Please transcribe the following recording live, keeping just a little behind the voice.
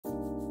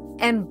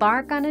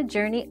Embark on a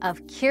journey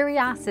of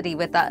curiosity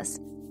with us.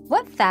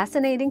 What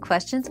fascinating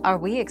questions are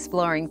we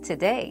exploring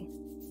today?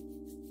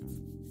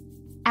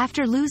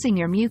 After losing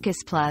your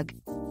mucus plug,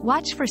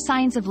 watch for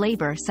signs of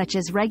labor such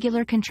as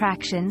regular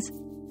contractions,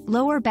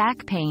 lower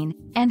back pain,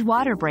 and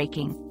water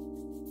breaking.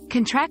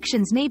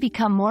 Contractions may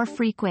become more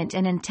frequent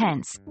and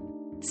intense,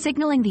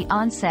 signaling the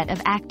onset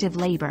of active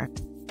labor.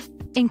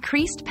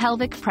 Increased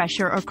pelvic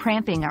pressure or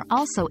cramping are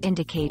also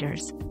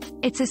indicators.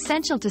 It's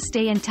essential to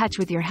stay in touch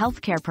with your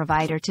healthcare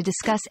provider to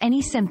discuss any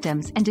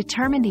symptoms and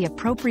determine the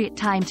appropriate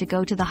time to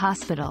go to the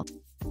hospital.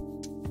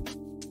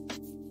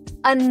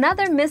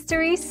 Another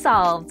mystery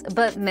solved,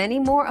 but many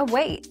more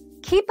await.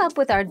 Keep up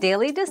with our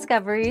daily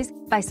discoveries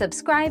by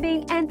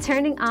subscribing and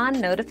turning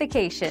on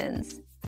notifications.